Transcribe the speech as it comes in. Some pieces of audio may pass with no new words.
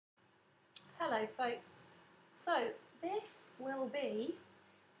Hello folks, so this will be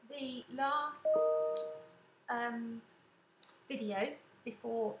the last video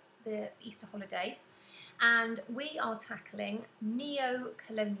before the Easter holidays, and we are tackling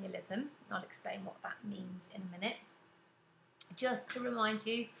neo-colonialism. I'll explain what that means in a minute. Just to remind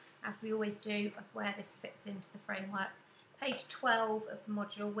you, as we always do, of where this fits into the framework. Page 12 of the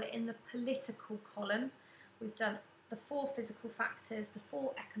module, we're in the political column. We've done the 4 physical factors, the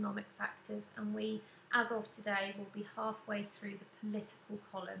 4 economic factors, and we, as of today, will be halfway through the political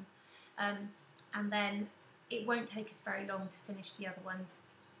column. And then it won't take us very long to finish the other ones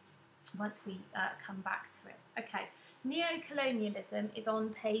once we come back to it. Okay, neo-colonialism is on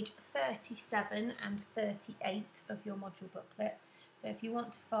page 37 and 38 of your module booklet. So if you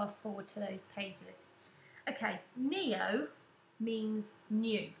want to fast forward to those pages. Okay, neo means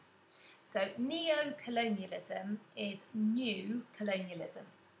new. So neo-colonialism is new colonialism.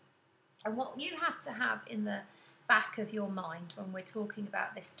 And what you have to have in the back of your mind when we're talking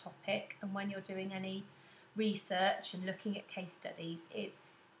about this topic and when you're doing any research and looking at case studies is,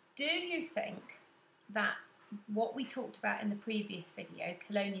 do you think that what we talked about in the previous video,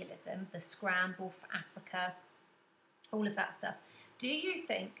 colonialism, the scramble for Africa, all of that stuff, do you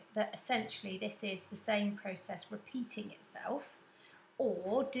think that essentially this is the same process repeating itself?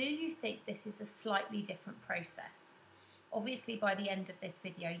 Or do you think this is a slightly different process? Obviously, by the end of this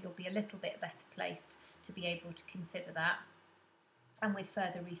video, you'll be a little bit better placed to be able to consider that. And with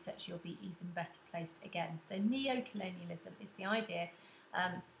further research, you'll be even better placed again. So neo-colonialism is the idea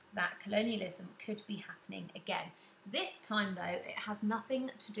that colonialism could be happening again. This time, though, it has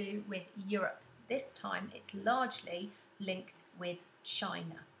nothing to do with Europe. This time, it's largely linked with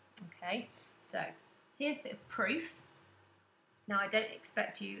China. Okay, so here's a bit of proof. Now, I don't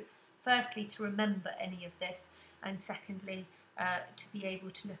expect you, firstly, to remember any of this, and secondly, to be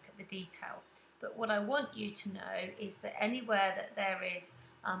able to look at the detail. But what I want you to know is that anywhere that there is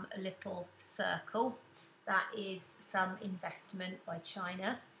a little circle, that is some investment by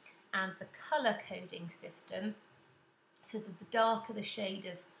China, and the colour coding system, so that the darker the shade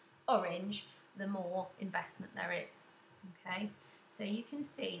of orange, the more investment there is. Okay, so you can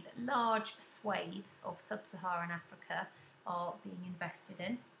see that large swathes of sub-Saharan Africa are being invested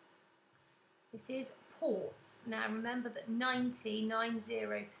in. This is ports. Now remember that 90%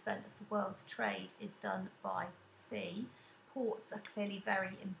 of the world's trade is done by sea. Ports are clearly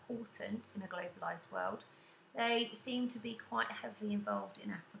very important in a globalised world. They seem to be quite heavily involved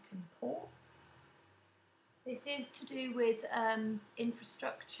in African ports. This is to do with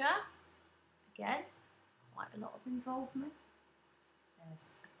infrastructure. Again, quite a lot of involvement. There's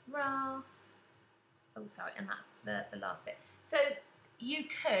a graph. Oh, sorry, and that's the last bit. So you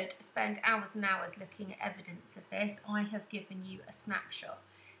could spend hours and hours looking at evidence of this. I have given you a snapshot.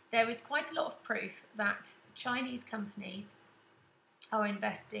 There is quite a lot of proof that Chinese companies are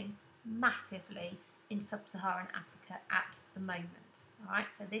investing massively in sub-Saharan Africa at the moment. All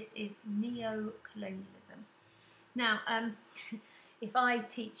right, so this is neo-colonialism. Now, if I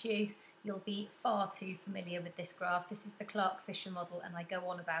teach you, you'll be far too familiar with this graph. This is the Clark-Fisher model, and I go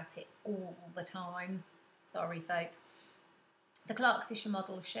on about it all the time. Sorry, folks. The Clark-Fisher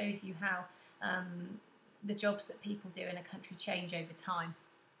model shows you how the jobs that people do in a country change over time.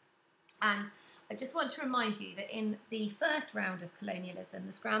 And I just want to remind you that in the first round of colonialism,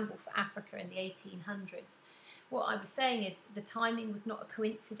 the scramble for Africa in the 1800s, what I was saying is the timing was not a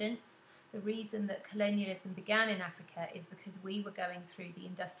coincidence. The reason that colonialism began in Africa is because we were going through the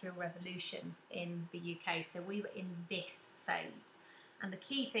Industrial Revolution in the UK, so we were in this phase. And the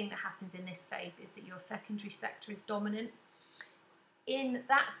key thing that happens in this phase is that your secondary sector is dominant. In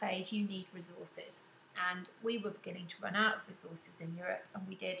that phase, you need resources, and we were beginning to run out of resources in Europe, and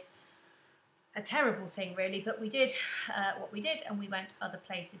we did a terrible thing, really, but we did what we did, and we went other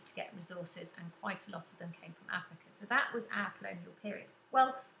places to get resources, and quite a lot of them came from Africa. So that was our colonial period.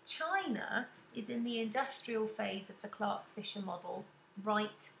 Well, China is in the industrial phase of the Clark-Fisher model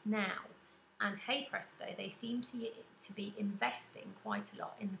right now. And hey presto, they seem to be investing quite a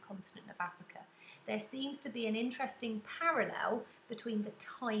lot in the continent of Africa. There seems to be an interesting parallel between the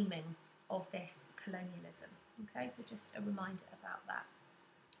timing of this colonialism. Okay, so just a reminder about that.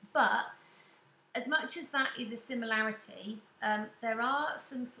 But as much as that is a similarity, there are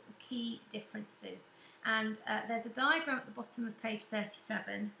some sort of key differences. And there's a diagram at the bottom of page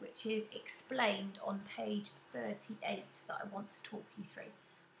 37, which is explained on page 38 that I want to talk you through.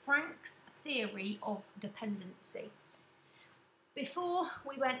 Frank's theory of dependency. Before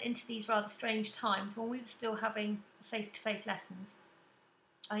we went into these rather strange times, when we were still having face-to-face lessons,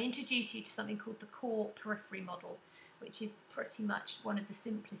 I introduced you to something called the core periphery model. which is pretty much one of the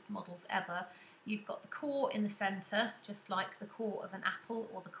simplest models ever. You've got the core in the centre, just like the core of an apple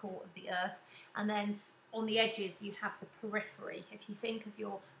or the core of the earth, and then on the edges you have the periphery. If you think of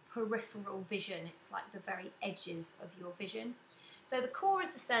your peripheral vision, it's like the very edges of your vision. So the core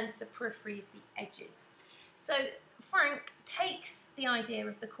is the centre, the periphery is the edges. So Frank takes the idea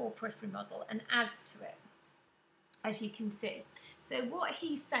of the core periphery model and adds to it, as you can see. So what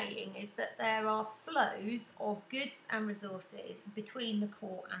he's saying is that there are flows of goods and resources between the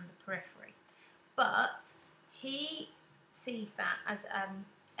core and the periphery. But he sees that as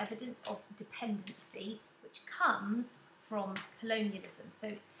evidence of dependency, which comes from colonialism.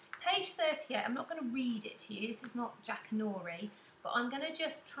 So page 38, I'm not going to read it to you, this is not Jackanory, but I'm going to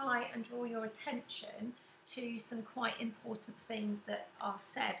just try and draw your attention to some quite important things that are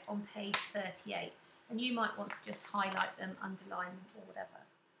said on page 38. And you might want to just highlight them, underline them, or whatever.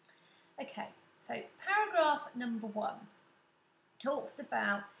 Okay, so paragraph number 1 talks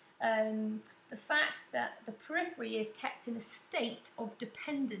about the fact that the periphery is kept in a state of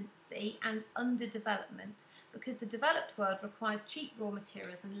dependency and underdevelopment because the developed world requires cheap raw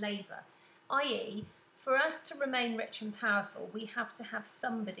materials and labour, i.e., for us to remain rich and powerful, we have to have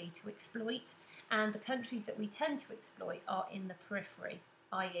somebody to exploit, and the countries that we tend to exploit are in the periphery,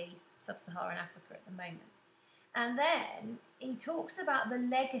 i.e. sub-Saharan Africa at the moment. And then he talks about the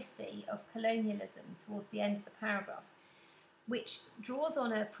legacy of colonialism towards the end of the paragraph, which draws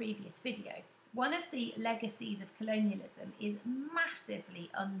on a previous video. One of the legacies of colonialism is massively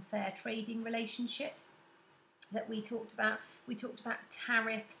unfair trading relationships that we talked about. We talked about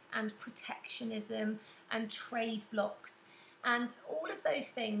tariffs and protectionism and trade blocks, and all of those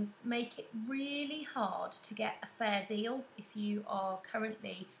things make it really hard to get a fair deal if you are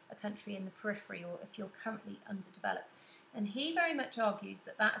currently a country in the periphery or if you're currently underdeveloped. And he very much argues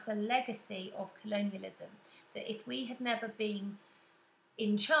that that's a legacy of colonialism, that if we had never been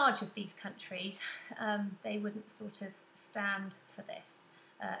in charge of these countries, they wouldn't sort of stand for this.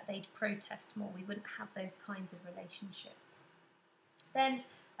 They'd protest more. We wouldn't have those kinds of relationships. Then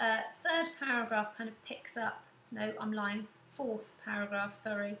third paragraph kind of picks up, no, I'm lying, fourth paragraph,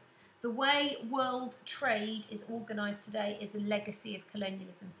 sorry. The way world trade is organised today is a legacy of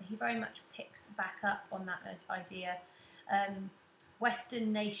colonialism. So he very much picks back up on that idea.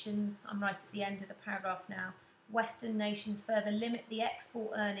 Western nations, I'm right at the end of the paragraph now, Western nations further limit the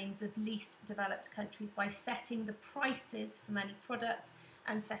export earnings of least developed countries by setting the prices for many products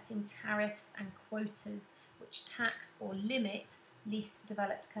and setting tariffs and quotas which tax or limit least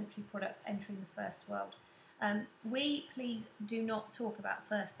developed country products entering the first world. We please do not talk about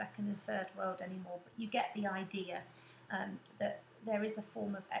first, second and third world anymore, but you get the idea that there is a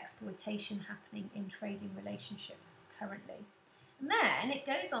form of exploitation happening in trading relationships currently. And then it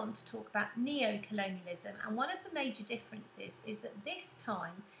goes on to talk about neo-colonialism, and one of the major differences is that this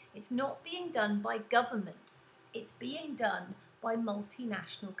time it's not being done by governments, it's being done by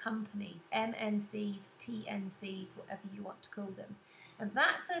multinational companies, MNCs, TNCs, whatever you want to call them. And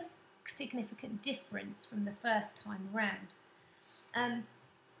that's a significant difference from the first time around.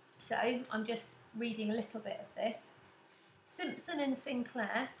 So I'm just reading a little bit of this. Simpson and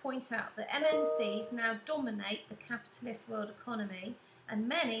Sinclair point out that MNCs now dominate the capitalist world economy, and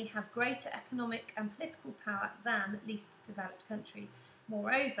many have greater economic and political power than least developed countries.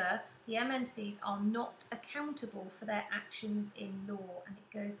 Moreover, the MNCs are not accountable for their actions in law, and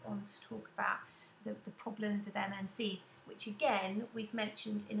it goes on to talk about the problems of MNCs, which again we've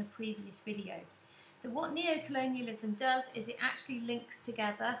mentioned in a previous video. So what neo-colonialism does is it actually links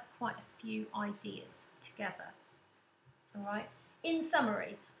together quite a few ideas together. All right. In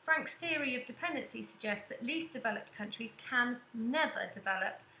summary, Frank's theory of dependency suggests that least developed countries can never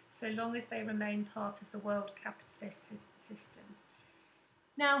develop so long as they remain part of the world capitalist system.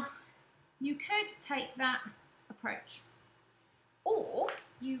 Now, you could take that approach, or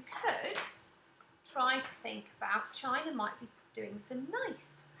you could try to think about China might be doing some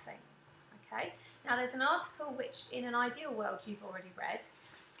nice things. Okay. Now, there's an article which, in an ideal world, you've already read,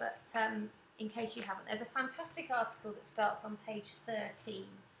 but in case you haven't, there's a fantastic article that starts on page 13.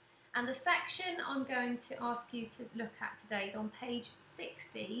 And the section I'm going to ask you to look at today is on page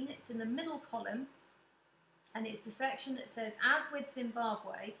 16. It's in the middle column, and it's the section that says, as with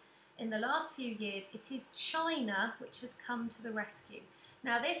Zimbabwe, in the last few years, it is China which has come to the rescue.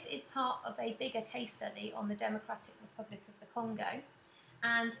 Now, this is part of a bigger case study on the Democratic Republic of the Congo,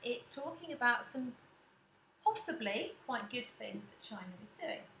 and it's talking about some possibly quite good things that China is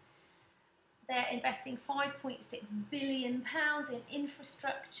doing. They're investing £5.6 billion in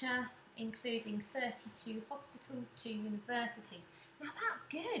infrastructure, including 32 hospitals, 2 universities. Now that's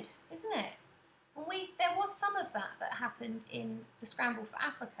good, isn't it? And there was some of that happened in the scramble for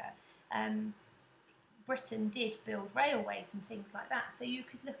Africa. Britain did build railways and things like that, so you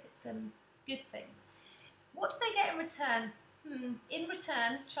could look at some good things. What do they get in return? In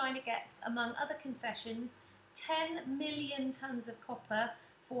return, China gets, among other concessions, 10 million tonnes of copper,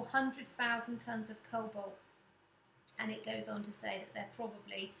 400,000 tonnes of cobalt. And it goes on to say that they're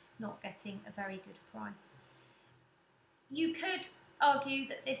probably not getting a very good price. You could argue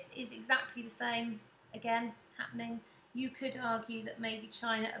that this is exactly the same, again, happening. You could argue that maybe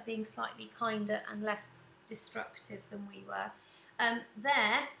China are being slightly kinder and less destructive than we were.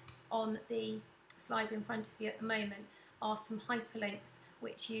 There, on the slide in front of you at the moment, are some hyperlinks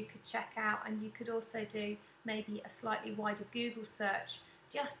which you could check out, and you could also do maybe a slightly wider Google search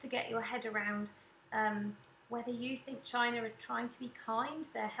just to get your head around whether you think China are trying to be kind,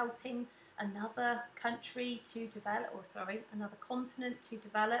 they're helping another country to develop, or sorry, another continent to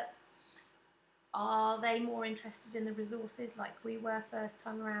develop. Are they more interested in the resources like we were first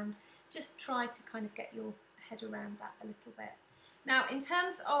time around? Just try to kind of get your head around that a little bit. Now, in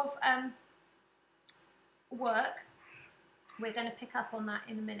terms of work, we're going to pick up on that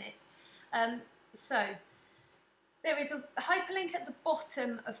in a minute. So there is a hyperlink at the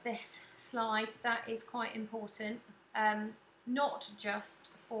bottom of this slide that is quite important, not just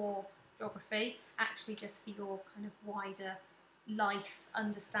for geography, actually just for your kind of wider life,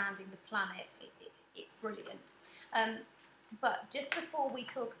 understanding the planet. It's brilliant. But just before we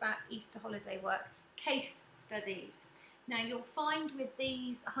talk about Easter holiday work, case studies. Now you'll find with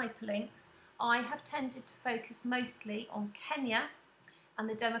these hyperlinks, I have tended to focus mostly on Kenya and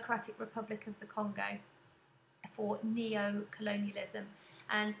the Democratic Republic of the Congo for neo-colonialism.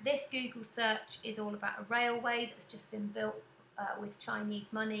 And this Google search is all about a railway that's just been built with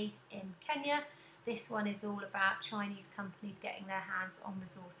Chinese money in Kenya. This one is all about Chinese companies getting their hands on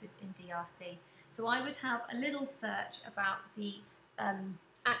resources in DRC. So I would have a little search about the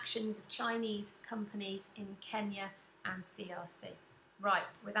actions of Chinese companies in Kenya and DRC. Right,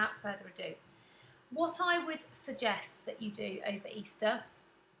 without further ado, what I would suggest that you do over Easter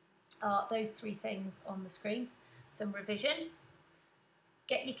are those three things on the screen. Some revision,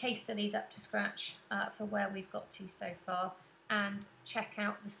 get your case studies up to scratch for where we've got to so far, and check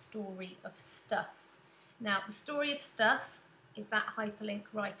out the story of stuff. Now, the story of stuff is that hyperlink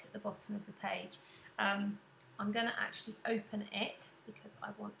right at the bottom of the page. I'm going to actually open it because I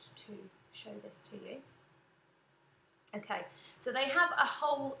want to show this to you. Okay, so they have a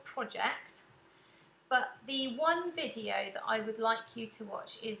whole project, but the one video that I would like you to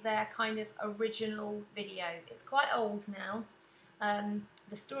watch is their kind of original video. It's quite old now.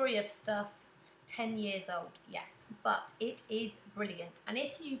 The story of stuff, 10 years old, yes, but it is brilliant. And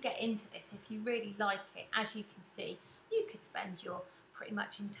if you get into this, if you really like it, as you can see, you could spend your pretty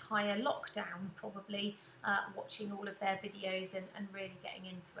much entire lockdown probably watching all of their videos and really getting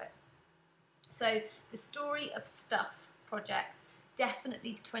into it. So the story of stuff project,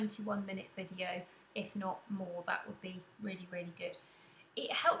 definitely the 21-minute video, if not more. That would be really, really good.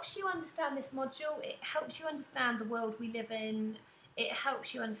 It helps you understand this module, it helps you understand the world we live in, it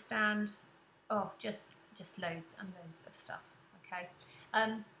helps you understand, just loads and loads of stuff, okay?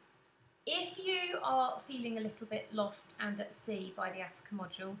 If you are feeling a little bit lost and at sea by the Africa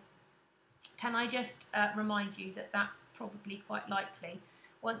module, can I just remind you that that's probably quite likely.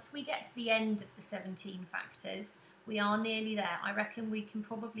 Once we get to the end of the 17 factors, we are nearly there. I reckon we can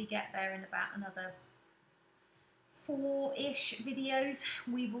probably get there in about another 4-ish videos.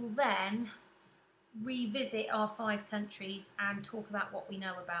 We will then revisit our 5 countries and talk about what we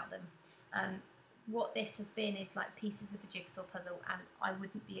know about them. What this has been is like pieces of a jigsaw puzzle, and I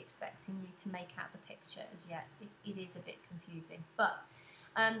wouldn't be expecting you to make out the picture as yet. It is a bit confusing, but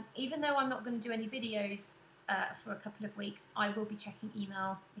even though I'm not going to do any videos for a couple of weeks, I will be checking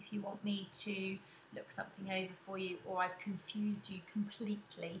email if you want me to look something over for you, or I've confused you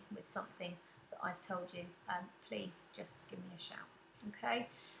completely with something that I've told you. Please just give me a shout, okay?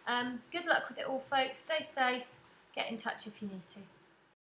 Good luck with it all, folks. Stay safe. Get in touch if you need to.